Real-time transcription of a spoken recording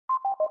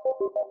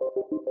Hey,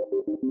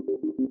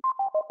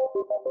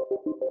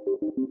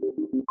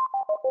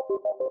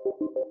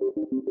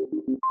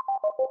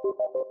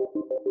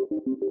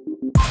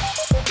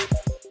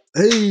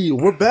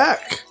 we're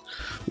back.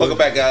 Welcome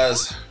back,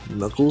 guys.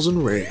 Knuckles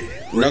and Ray.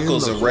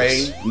 Knuckles and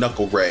Ray.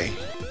 Knuckle Ray.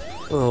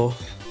 Oh.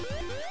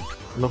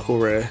 Knuckle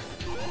Ray.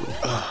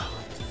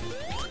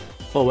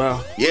 Oh,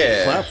 wow.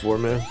 Yeah. Clap for it,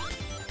 man.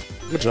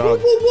 Good job.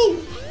 Woo, woo,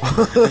 woo.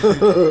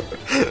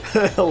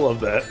 I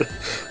love that.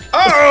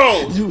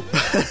 Oh!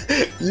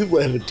 you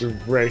landed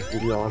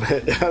directly on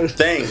it.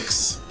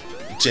 Thanks,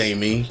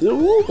 Jamie. You're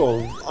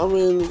welcome. I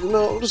mean, you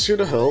know, I'm just here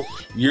to help.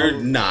 You're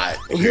not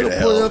I'm here to point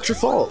help. out your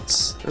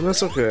faults, and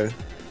that's okay.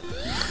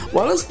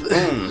 Why does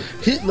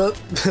he not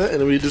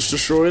enemy just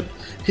destroyed?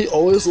 He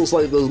always looks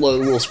like those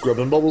little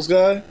scrubbing bubbles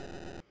guy.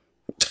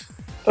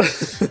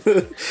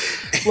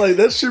 Like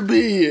that should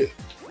be.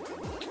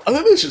 I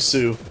think they should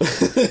sue.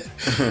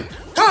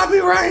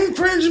 Copyright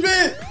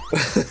infringement.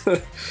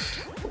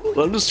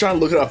 I'm just trying to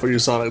look it up for you,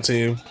 Sonic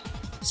Team.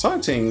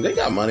 Sonic Team, they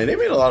got money. They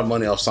made a lot of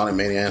money off Sonic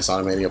Mania and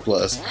Sonic Mania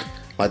Plus.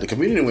 Like the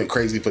community went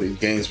crazy for these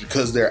games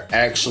because they're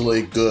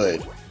actually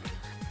good.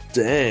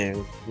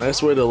 Dang,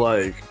 nice way to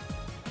like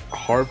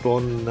harp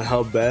on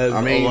how bad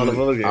I mean, a lot of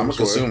other games I'm a were.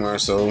 consumer,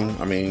 so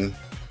I mean,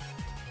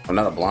 I'm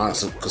not a blind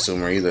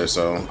consumer either,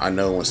 so I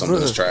know when something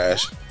is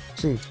trash.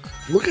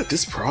 Look at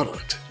this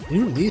product.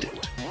 You need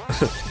it.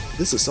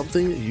 This is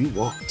something you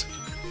want.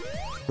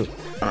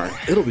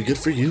 Alright. It'll be good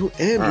for you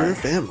and your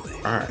family.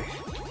 Alright.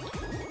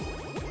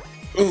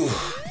 Ooh.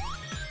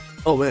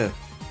 Oh man.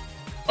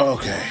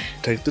 Okay.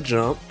 Take the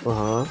jump.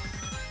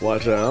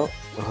 Watch out.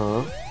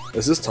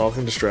 Is this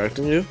talking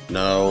distracting you?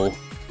 No.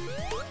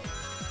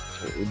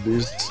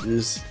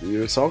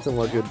 You're talking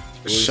like it.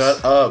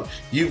 Shut up.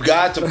 You've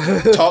got to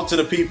talk to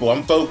the people.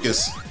 I'm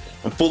focused.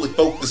 I'm fully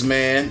focused,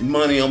 man.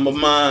 Money on my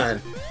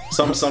mind.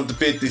 Something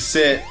 50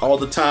 cent all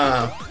the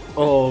time.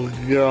 Oh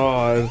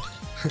god.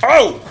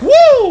 Oh,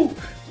 woo!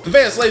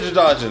 Advanced laser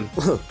dodging.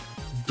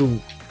 Doom,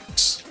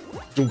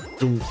 doom,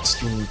 doom,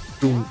 doom,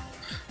 doom.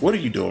 What are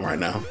you doing right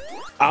now?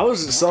 I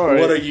was sorry.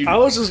 What are you? I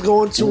was just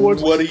going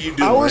towards. What are you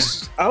doing? I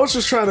was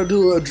just trying to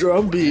do a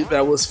drum beat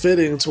that was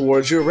fitting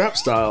towards your rap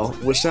style,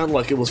 which sounded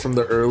like it was from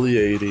the early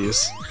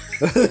 '80s.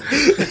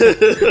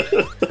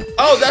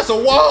 Oh, that's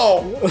a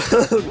wall.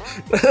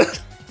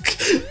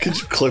 Could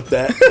you clip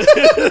that?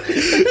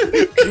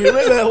 Can you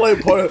make that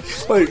like part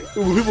of, like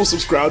when people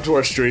subscribe to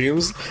our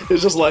streams?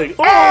 It's just like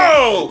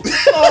Oh,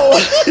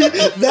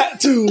 that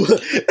too.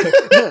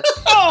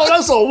 Oh,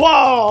 that's a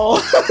wall.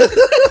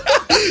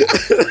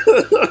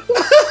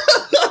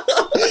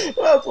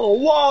 That's a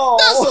wall.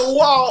 That's a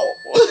wall.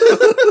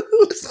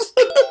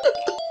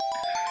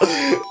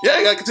 Yeah,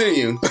 I gotta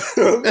continue.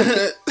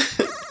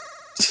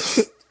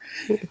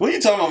 What are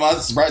you talking about? My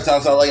sprite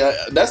sounds like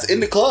that's in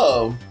the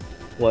club.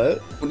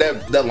 What?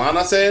 That line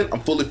I said,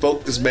 I'm fully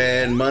focused,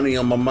 man. Money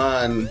on my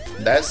mind.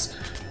 That's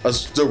a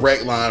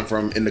direct line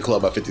from In the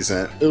Club by 50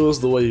 Cent. It was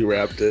the way you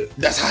rapped it.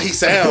 That's how he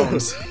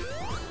sounds.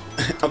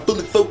 I'm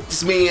fully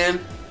focused,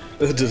 man.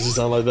 Does it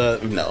sound like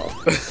that? No.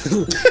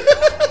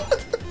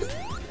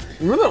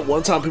 Remember that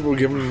one time people were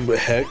giving him the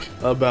heck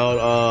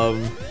about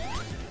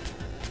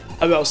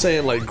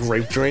saying like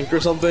grape drink or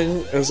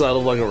something inside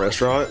of like a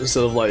restaurant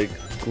instead of like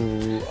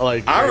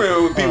I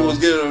remember when people was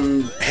giving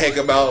him heck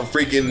about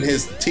freaking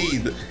his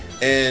teeth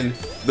and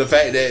the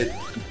fact that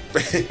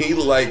he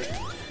looked like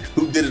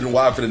who did it and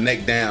why for the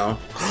neck down.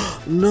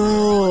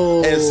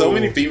 No. And so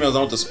many females I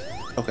went to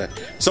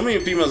so many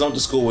females I went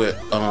to school with.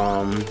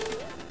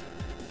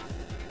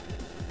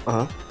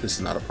 This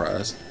is not a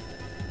prize.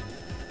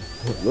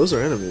 Those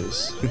are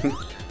enemies.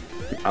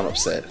 I'm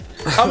upset.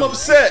 I'm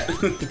upset.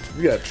 You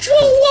got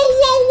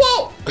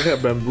whoa. I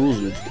got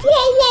bamboozled.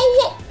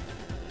 Whoa.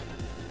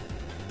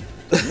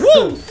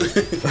 Woo!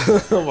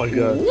 Oh my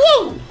god.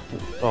 Woo!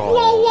 Oh.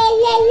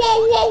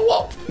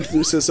 Whoa.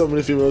 You said so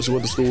many females you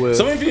went to school with.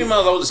 So many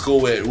females I went to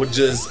school with would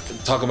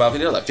just talk about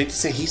videos like 50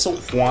 Cent, he's so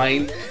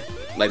fine.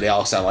 Like they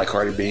all sound like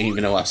Cardi B,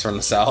 even though I'm from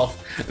the South.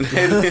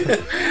 They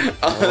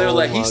were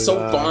like, he's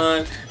so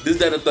fun, this,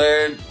 that, and the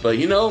third. But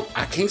you know,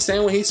 I can't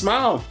stand when he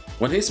smiled.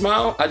 When he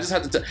smiled, I just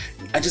have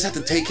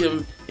to take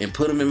him and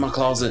put him in my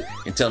closet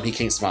and tell him he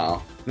can't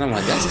smile. And I'm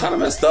like, that's kind of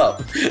messed up.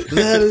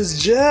 That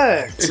is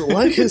jacked,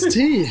 like his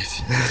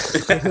teeth.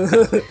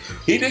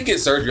 He did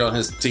get surgery on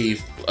his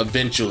teeth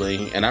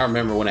eventually, and I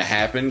remember when it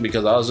happened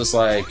because I was just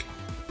like,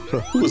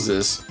 "Who is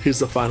this?" He's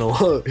the final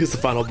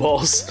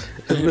boss,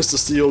 and Mr.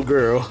 Steel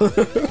Girl.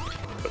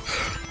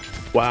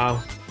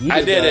 Wow,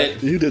 I did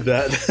it. You did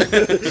that.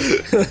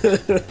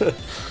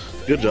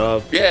 Good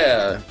job.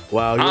 Yeah.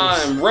 Wow.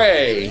 I'm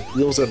Ray.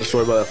 You almost got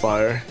destroyed by that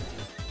fire.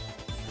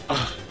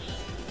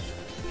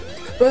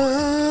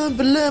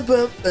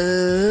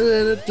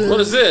 What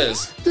is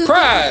this?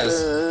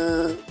 Prize!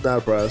 Not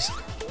a prize.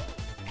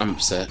 I'm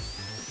upset.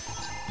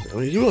 I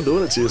mean, you weren't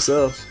doing it to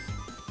yourself.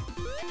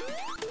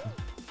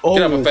 Oh,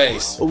 get out of my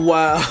face.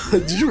 Wow.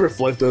 Did you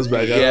reflect those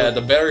back out? Yeah,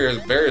 the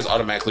barriers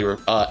automatically,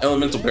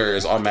 elemental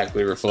barriers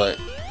automatically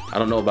reflect. I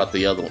don't know about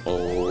the other one.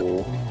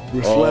 Oh.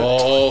 Reflect.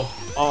 Oh.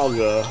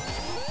 Aga.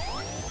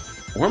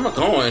 Where am I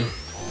going?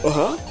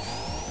 Uh-huh.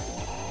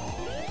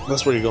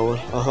 That's where you're going.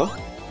 Uh-huh.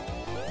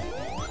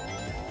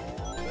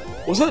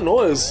 What's that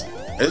noise?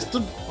 It's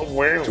the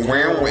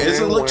it's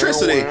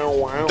electricity.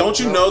 Don't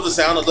you know the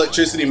sound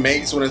electricity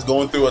makes when it's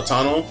going through a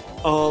tunnel?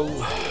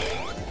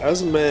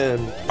 As a man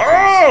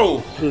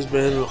who's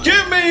been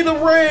give me the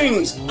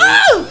rings!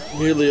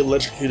 nearly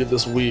electrocuted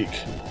this week.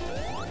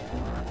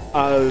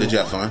 Did you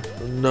have fun?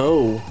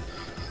 No.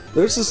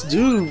 There's this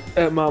dude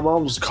at my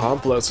mom's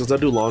complex because I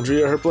do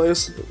laundry at her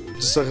place.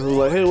 Just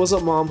like, hey, what's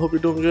up, mom? Hope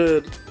you're doing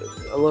good.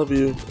 I love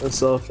you and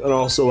stuff. And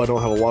also, I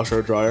don't have a washer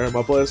or dryer at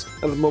my place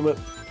at the moment.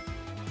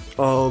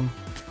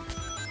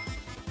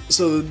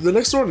 So the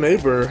next door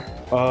neighbor,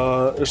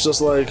 it's just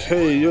like,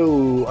 hey,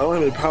 yo, I don't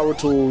have any power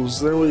tools.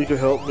 Is there any way you can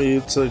help me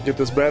to get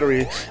this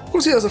battery? Of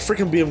course, he has a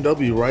freaking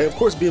BMW, right? Of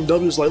course,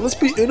 BMW's like, let's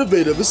be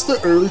innovative. It's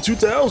the early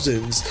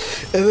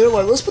 2000s. And they're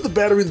like, let's put the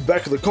battery in the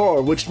back of the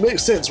car, which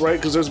makes sense, right?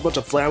 Because there's a bunch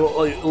of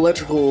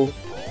electrical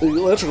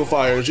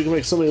fires. You can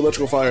make so many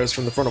electrical fires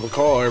from the front of a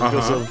car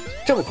because of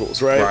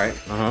chemicals, right?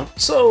 Right.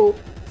 So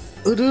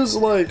the dude's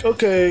like,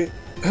 okay,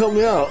 help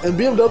me out. And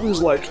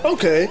BMW's like,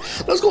 okay,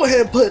 let's go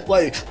ahead and put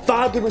like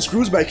 5 different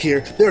screws back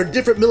here. There are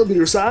different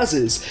millimeter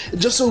sizes,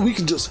 just so we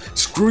can just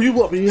screw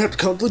you up and you have to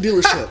come to the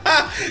dealership.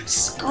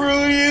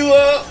 Screw you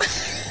up.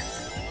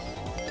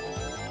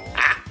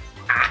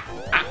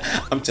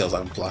 I'm Tails,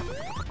 I'm Fly.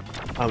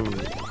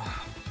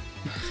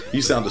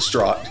 You sound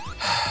distraught.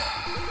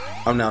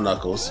 I'm now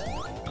Knuckles.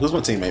 Who's my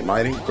teammate?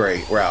 Mighty?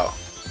 Great, we're out.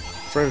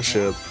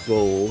 Friendship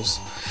goals.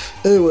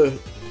 Anyway,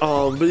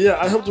 but yeah,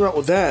 I helped him out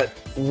with that.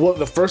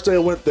 The first day I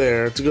went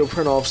there to go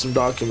print off some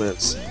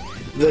documents.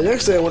 The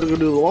next day I went to go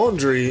do the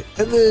laundry,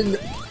 and then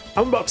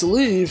I'm about to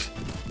leave,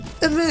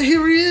 and then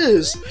here he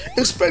is,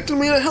 expecting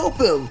me to help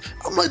him.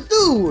 I'm like,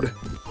 dude,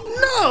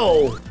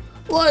 no!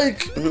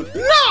 Like,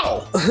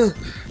 no!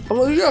 I'm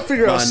like, you gotta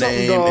figure out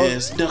something, dog. My name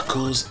is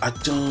Knuckles, I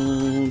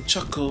don't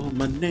chuckle.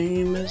 My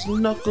name is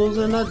Knuckles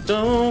and I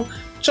don't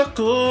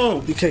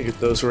chuckle. You can't get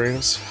those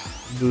rings.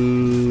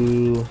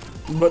 Boo.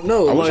 But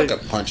no, I wish I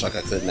could punch like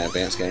I could in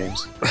advanced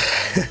games.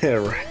 Yeah,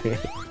 right.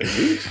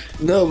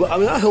 No, but I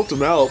mean, I helped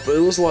him out, but it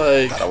was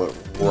like,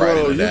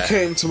 bro, you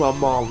came to my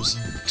mom's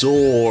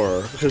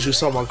door because you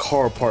saw my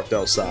car parked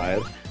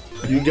outside.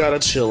 You gotta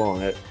chill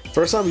on it.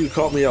 First time you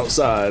caught me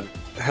outside,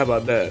 how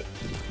about that?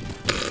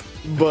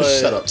 But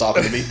shut up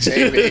talking to me,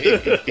 Jamie.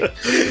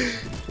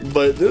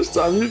 But this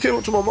time you came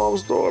up to my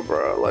mom's door,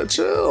 bro. Like,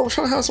 chill. I'm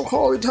trying to have some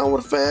quality time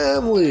with the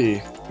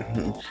family.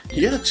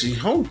 Yeah,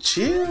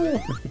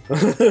 chill.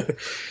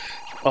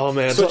 Oh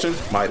man, switching,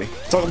 Mighty.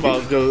 Talking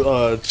about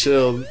go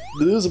chill.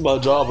 The news of my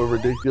job are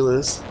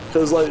ridiculous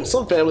because like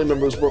some family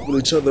members work with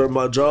each other at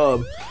my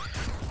job,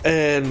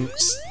 and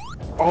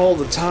all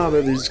the time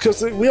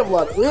because we have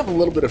a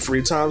little bit of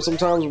free time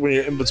sometimes when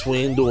you're in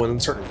between doing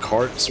certain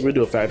carts. We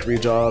do a factory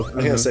job.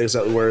 I can't say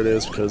exactly where it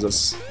is because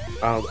it's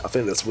I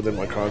think that's within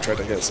my contract.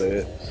 I can't say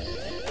it,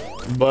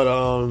 but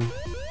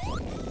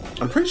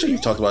I'm pretty sure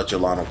you've talked about your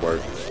line of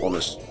work on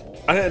this.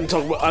 I hadn't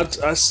talked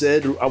about. I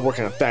said I work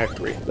in a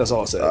factory. That's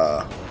all I said.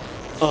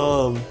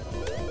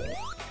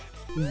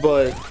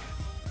 But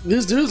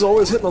these dudes are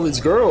always hitting on these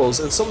girls,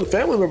 and some of the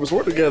family members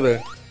work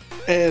together,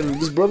 and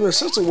this brother and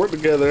sister work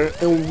together,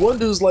 and one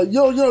dude's like,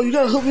 "Yo, you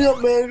gotta hook me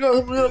up, man. You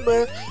gotta hook me up,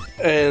 man."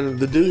 And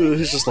the dude,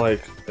 he's just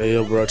like, "Hey,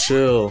 yo, bro,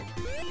 chill.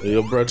 Hey,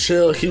 yo, bro,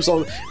 chill."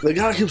 The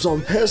guy keeps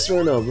on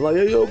pestering him, like,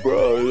 "Hey, yo,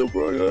 bro,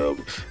 yo."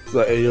 He's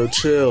like, "Hey, yo,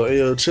 chill. Hey,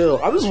 yo, chill."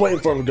 I'm just waiting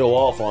for him to go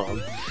off on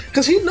him.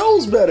 Cause he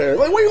knows better.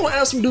 Like, why you gonna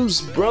ask some dude's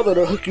brother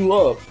to hook you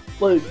up?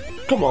 Like,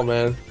 come on,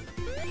 man.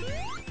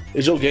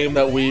 Is your game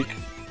that weak?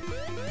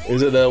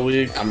 Is it that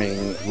weak? I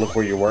mean, look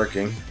where you're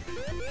working.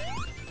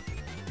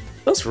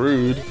 That's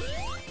rude.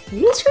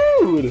 That's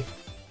rude.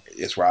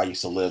 It's where I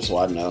used to live, so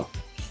I know.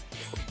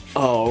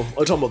 Oh,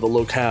 I'm talking about the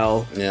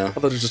locale. Yeah. I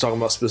thought you were just talking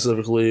about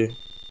specifically.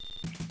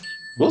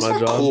 What's my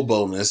cool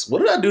bonus? What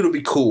did I do to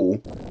be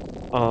cool?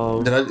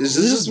 Is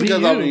this just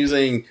because I've been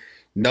using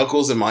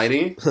Knuckles and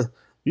Mighty?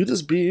 You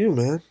just be you,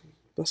 man.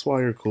 That's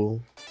why you're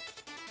cool.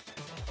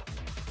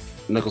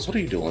 Knuckles, what are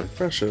you doing?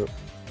 Friendship.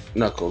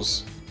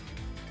 Knuckles.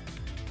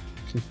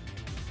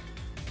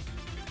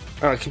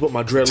 Alright, keep up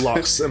my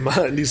dreadlocks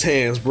in these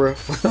hands, bro.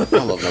 I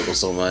love Knuckles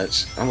so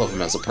much. I love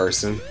him as a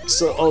person.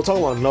 So,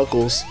 talking about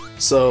Knuckles.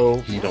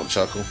 So you don't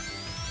chuckle?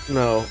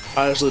 No,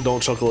 I actually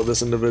don't chuckle at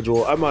this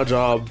individual. At my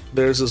job,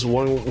 there's this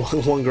one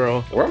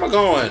girl. Where am I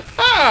going?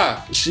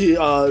 Ah! She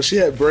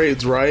had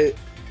braids, right?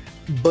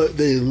 But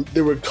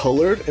they were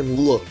colored and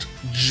looked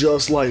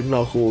just like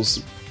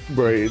Knuckles'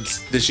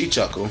 braids. Did she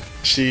chuckle?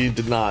 She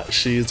did not.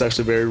 She's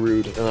actually very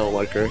rude, and I don't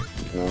like her.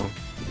 No.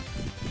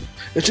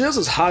 And she has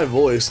this high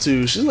voice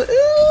too. She's like,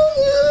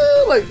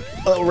 like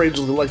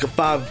outrageously, like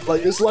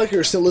like it's like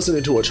you're still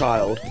listening to a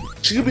child.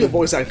 She could be a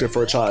voice actor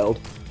for a child,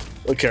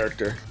 a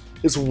character.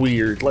 It's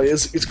weird, like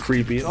it's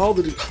creepy. All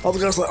the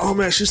guys are like, oh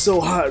man, she's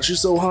so hot, she's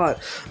so hot.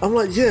 I'm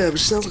like, yeah, but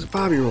she sounds like a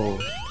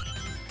 5-year-old.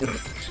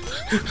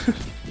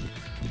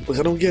 Like,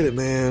 I don't get it,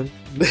 man.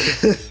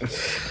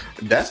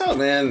 That's how,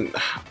 man.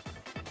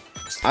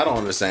 I don't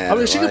understand. I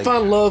mean, she can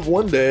find love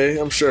one day,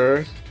 I'm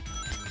sure.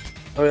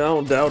 I mean, I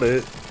don't doubt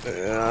it.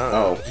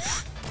 Oh,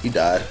 he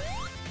died.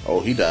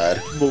 Oh, he died.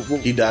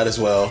 He died as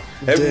well.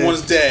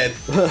 Everyone's dead.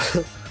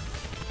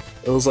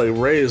 It was like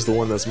Ray is the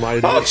one that's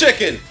mighty. Oh,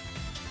 chicken!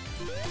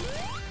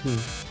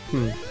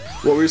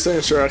 What were you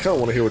saying? Sure, I kind of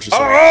want to hear what you're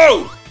saying.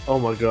 Oh! Oh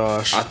my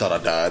gosh. I thought I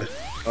died.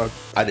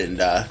 I didn't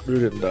die. You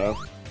didn't die.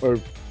 Or,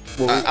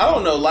 I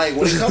don't know, like,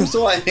 when it comes to,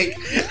 like...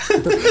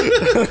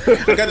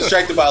 I got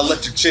distracted by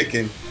electric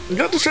chicken. You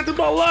got distracted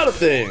by a lot of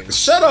things.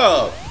 Shut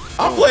up!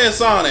 I'm playing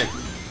Sonic.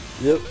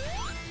 Yep.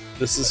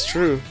 This is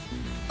true.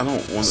 I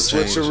don't want to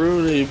change.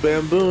 Switcheroony,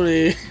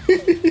 bamboony.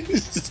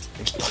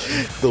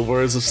 The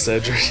words of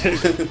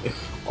Cedric.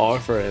 Our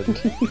friend.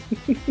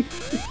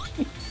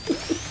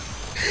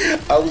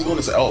 I was going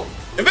to say, oh,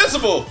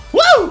 Invincible!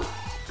 Woo!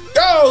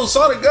 Go,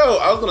 Sonic, go!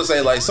 I was going to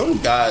say, like,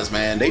 some guys,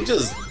 man, they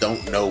just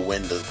don't know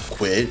when to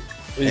quit.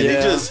 And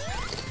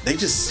they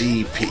just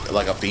see,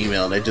 like, a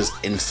female, and they just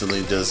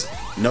instantly just,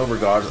 no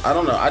regards. I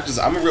don't know.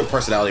 I'm a real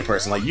personality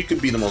person. Like, you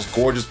could be the most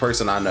gorgeous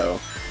person I know.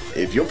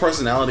 If your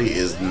personality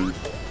is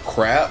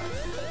crap,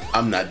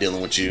 I'm not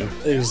dealing with you.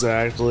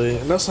 Exactly.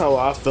 And that's how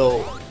I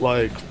felt,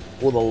 like,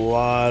 with a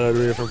lot of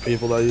different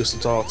people that I used to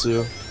talk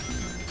to.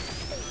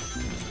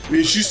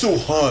 Man, she's so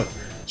hot.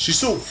 She's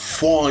so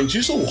fine.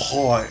 She's so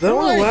hot. That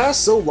only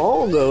lasts so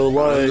long, though.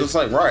 Like, it's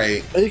like,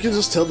 right. And you can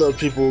just tell the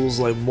people's,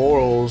 like,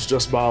 morals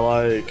just by,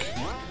 like,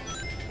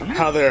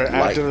 how they're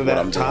acting at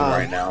that time.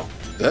 Right now.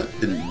 That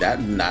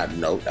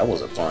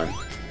wasn't fun.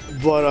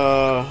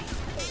 But,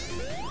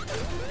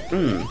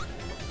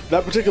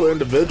 that particular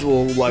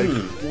individual, like,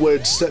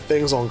 would set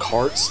things on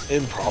carts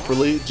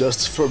improperly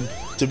just to,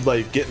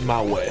 like, get in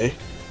my way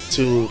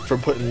for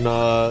putting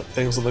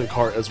things on the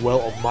cart as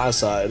well on my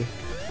side.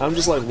 I'm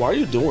just like, why are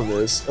you doing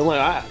this? And, like,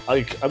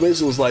 I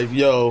basically was like,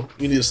 yo,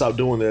 you need to stop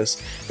doing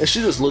this. And she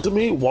just looked at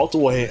me, walked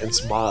away, and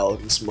smiled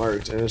and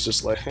smirked. And it's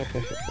just like,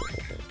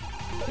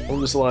 I'm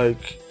just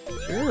like,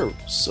 you're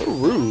so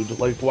rude.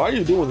 Like, why are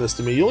you doing this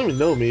to me? You don't even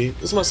know me.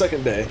 This is my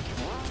second day.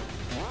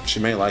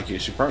 She may like you.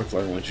 She probably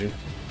flirting with you.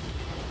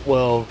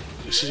 Well,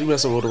 she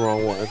messing with the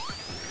wrong one.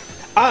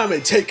 I'm a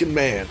taken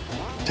man.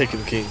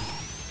 Taken king.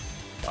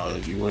 Oh,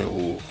 you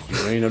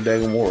ain't no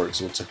daggone warrior.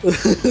 So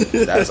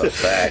that's a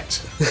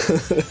fact.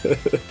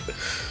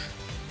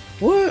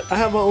 What? I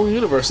have my own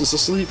universe. It's a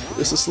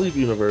sleep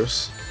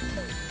universe.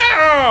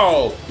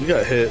 Ow! You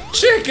got hit.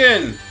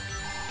 Chicken!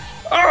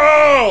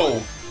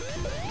 Oh!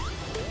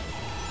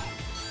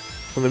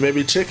 And they may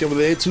be chicken, but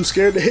they ain't too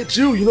scared to hit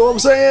you. You know what I'm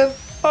saying?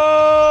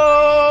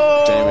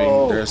 Oh!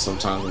 Jamie, there's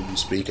sometimes when you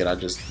speak and I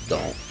just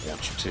don't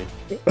want you to.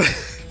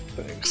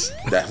 Thanks.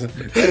 That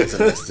is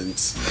an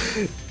instance.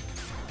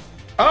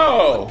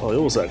 Oh! Oh,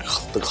 it was like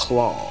the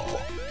claw.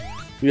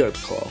 You got the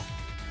claw.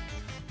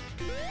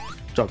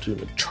 Dropped you in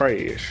the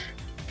trash.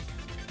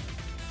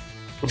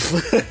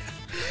 You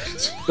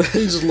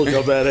just look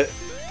up at it.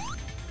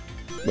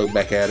 Look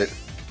back at it.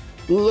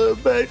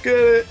 Look back at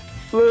it.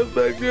 Look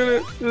back at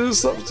it. There's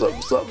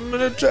something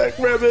in a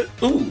jackrabbit.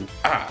 Ooh,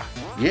 ah,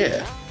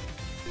 yeah.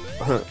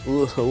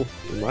 Ooh,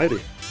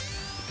 mighty.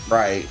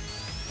 Right.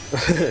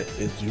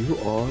 And you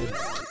are.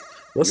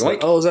 What's that?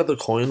 Oh, is that the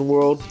coin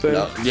world thing?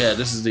 No, yeah,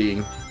 this is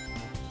the.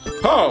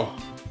 Oh!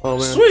 Oh,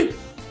 man. Sweet!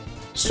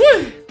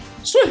 Sweet!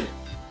 Sweet!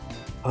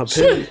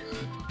 Sweet!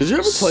 Did you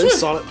ever play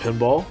Sonic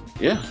Pinball?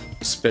 Yeah.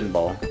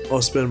 Spinball. Oh,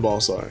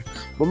 Spinball, sorry.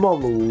 My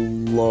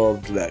mom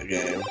loved that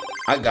game.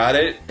 I got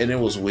it, and it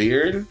was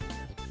weird,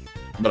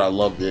 but I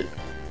loved it.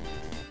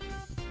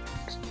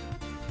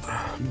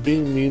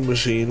 Being Mean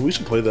Machine. We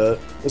should play that.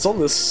 It's on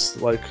this,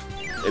 like...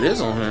 It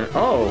is on here.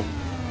 Oh.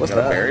 What's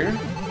got that? A barrier?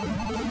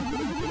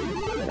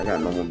 I got a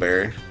normal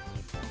barrier.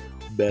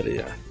 Better,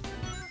 yeah.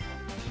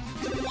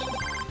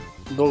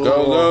 Go,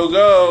 go, go,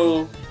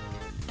 go!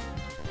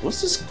 What's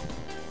this?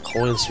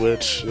 Coin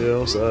switch. Yeah,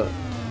 what's that?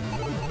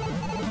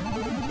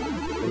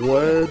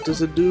 What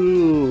does it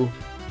do?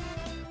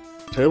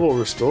 Table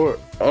restore.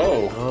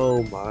 Oh.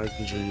 Oh my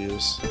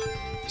jeez.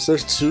 So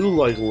there's two,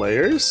 like,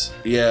 layers?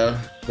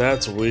 Yeah.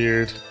 That's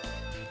weird.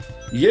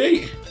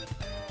 Yay!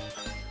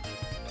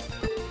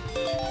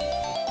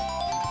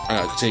 I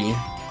gotta continue.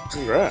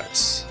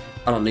 Congrats.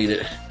 I don't need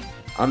it.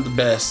 I'm the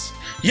best.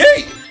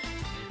 Yay!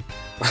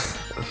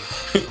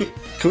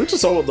 Can we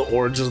just talk about the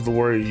origins of the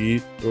word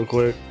yeet real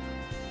quick?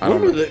 Where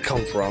did it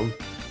come from?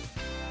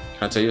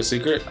 Can I tell you a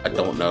secret? I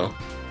don't know.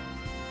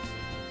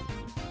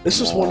 It's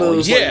just one of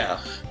those. Yeah.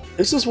 Like,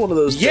 it's just one of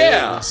those.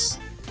 Yeah. Things.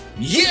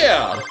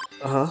 Yeah.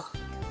 Uh huh.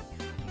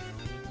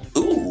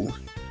 Ooh.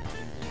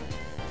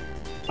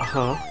 Uh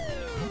huh.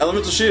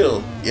 Elemental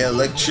shield. Yeah,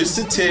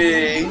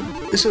 electricity.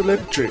 It's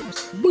electric.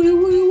 Boogie,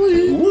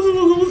 boogie,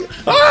 boogie.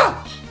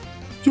 Ah!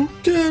 You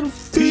can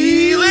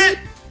Feel it.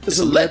 It's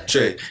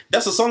electric.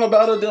 That's a song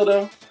about a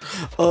dildo.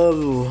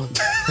 Oh.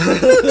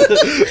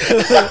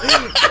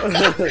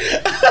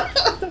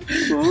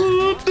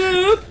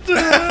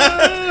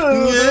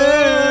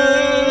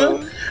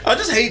 Yeah. I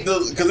just hate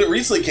because it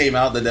recently came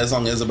out that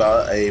song is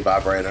about a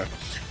vibrator,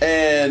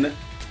 and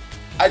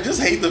I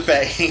just hate the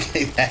fact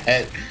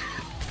that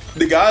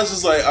The guy's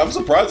just like, I'm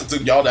surprised it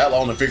took y'all that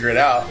long to figure it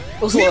out.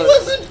 He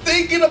wasn't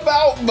thinking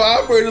about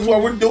vibrators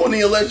while we're doing the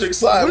electric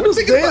slide. We're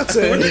just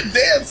dancing. We're just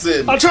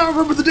dancing. I'm trying to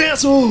remember the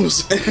dance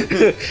moves.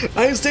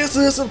 I ain't danced to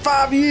this in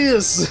 5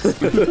 years.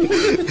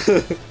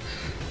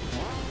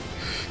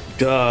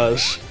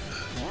 Gosh.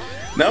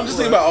 Now I'm just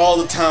thinking about all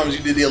the times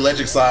you did the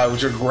electric slide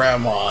with your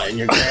grandma and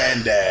your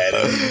granddad.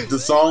 And the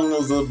song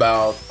was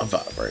about a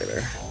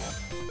vibrator.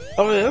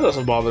 I mean, that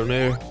doesn't bother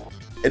me.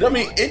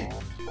 It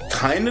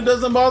kind of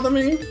doesn't bother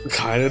me.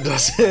 Kind of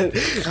doesn't.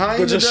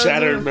 They're just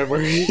shattered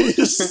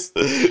memories.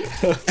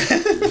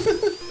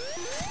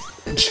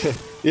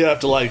 You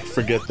have to like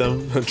forget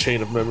them. A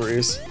chain of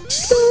memories.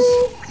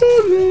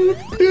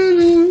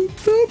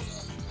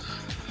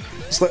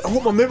 It's like, I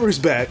want my memories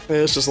back. And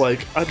it's just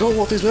like, I don't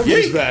want these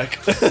memories back.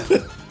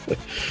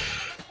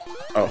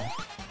 Oh,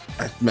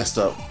 I messed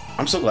up.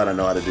 I'm so glad I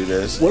know how to do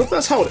this. What if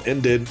that's how it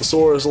ended?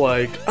 Sora's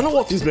like, I don't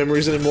want these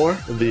memories anymore.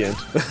 At the end.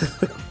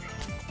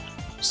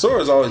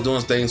 Sora's always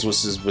doing things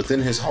which is within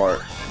his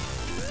heart.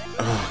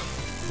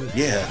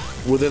 Yeah.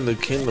 Within the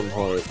Kingdom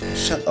Heart.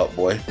 Shut up,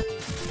 boy.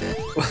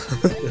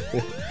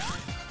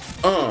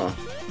 Oh.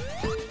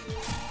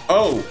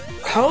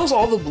 How does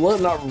all the blood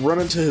not run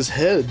into his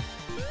head?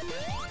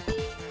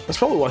 That's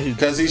probably why he...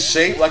 Because he's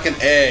shaped like an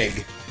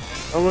egg.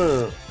 I'm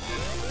gonna...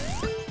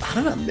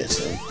 How did I miss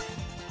him?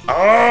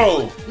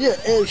 Oh! Yeah,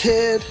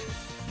 egghead.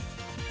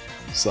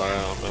 Sorry,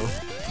 I don't know.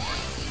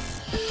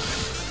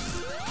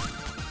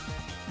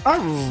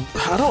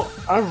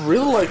 I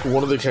really like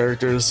one of the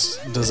characters'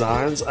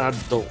 designs. I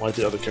don't like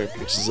the other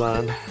character's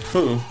design.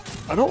 Who?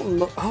 I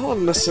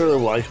don't necessarily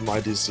like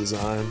Mighty's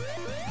design.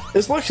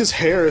 It's like his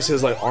hair is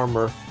his like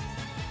armor.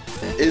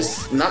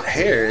 It's not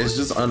hair, it's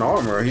just an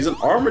armor. He's an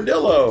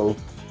armadillo.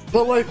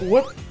 But like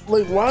what,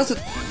 like why is it,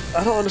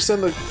 I don't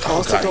understand the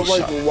concept of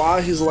like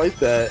why he's like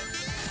that.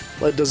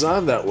 Like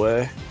designed that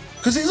way.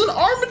 Because he's an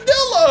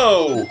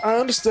armadillo! I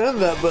understand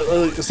that, but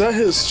like, is that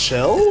his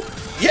shell?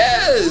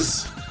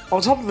 Yes!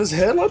 On top of his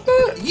head like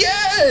that?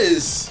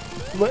 Yes!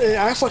 But it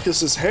acts like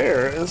it's his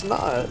hair, and it's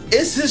not.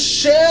 It's his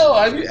shell!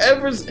 Have you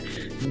ever...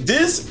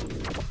 This...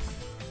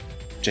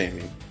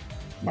 Jamie,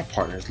 my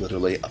partner is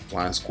literally a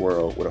flying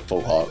squirrel with a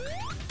faux hawk.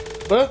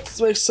 That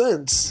makes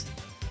sense.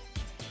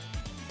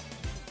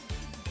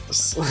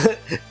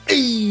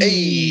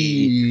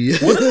 Hey!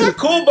 What is that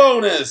cool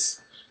bonus?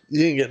 You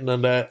didn't get none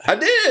of that. I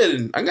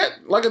did! I got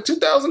like a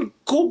 2,000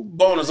 cool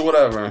bonus or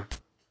whatever.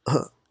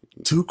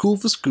 Too cool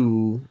for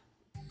school.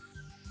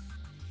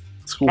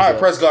 Alright,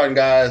 press garden,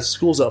 guys.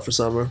 School's out for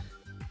summer.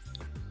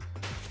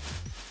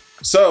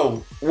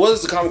 So, what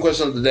is the common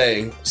question of the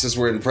day since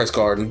we're in the press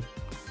garden?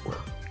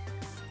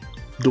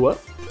 Do what?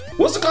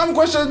 What's the common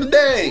question of the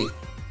day?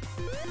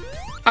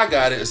 I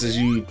got it since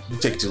you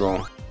take too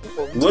long.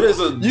 What is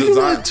a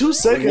design? Like 2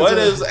 seconds. What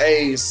is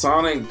a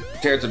Sonic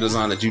character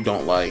design that you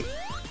don't like?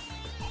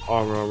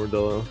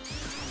 Armadillo.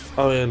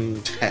 I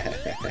mean,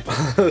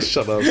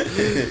 shut up.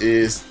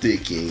 It's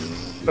sticky.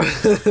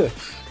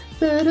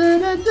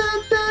 Everybody's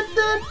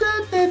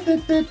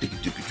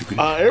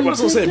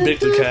gonna say Big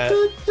the Cat.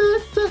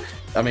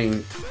 I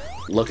mean,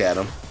 look at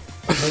him.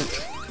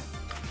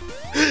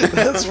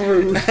 That's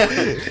rude.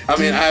 I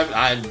mean,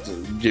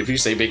 if you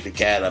say Big the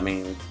Cat, I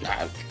mean,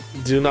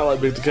 do you not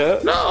like Big the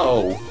Cat?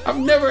 No, I've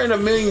never in a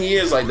million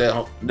years like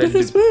that.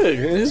 He's big.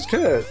 He's a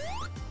cat.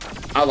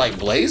 I like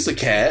Blaze the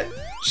Cat.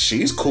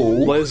 She's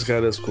cool. Blaze the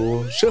Cat is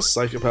cool. She has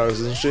psychic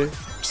powers, isn't she?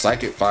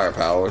 Psychic fire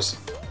powers.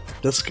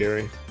 That's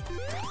scary.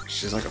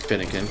 She's like a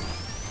Finnegan.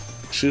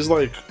 She's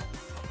like...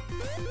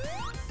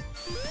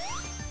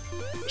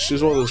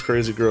 She's one of those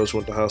crazy girls you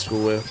went to high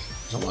school with.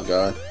 Oh my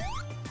god.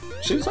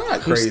 She's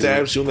not crazy. Who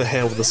stabs you in the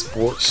hand with a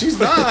spork. She's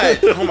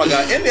not. Oh my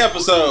god. End the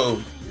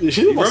episode.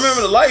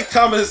 Remember to like,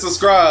 comment, and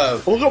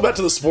subscribe. We'll go back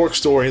to the spork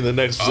story in the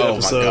next episode. Oh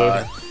my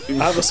god. I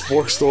have a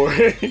spork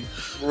story.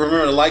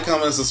 Remember to like,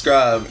 comment, and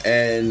subscribe,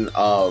 and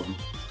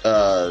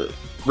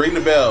ring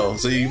the bell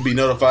so you can be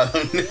notified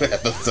of new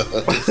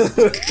episodes.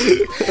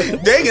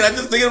 Dang it, I'm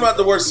just thinking about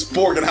the word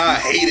spork and how I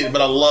hate it,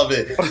 but I love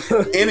it.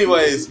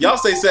 Anyways, y'all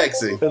stay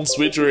sexy. And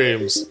sweet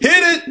dreams.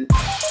 Hit it!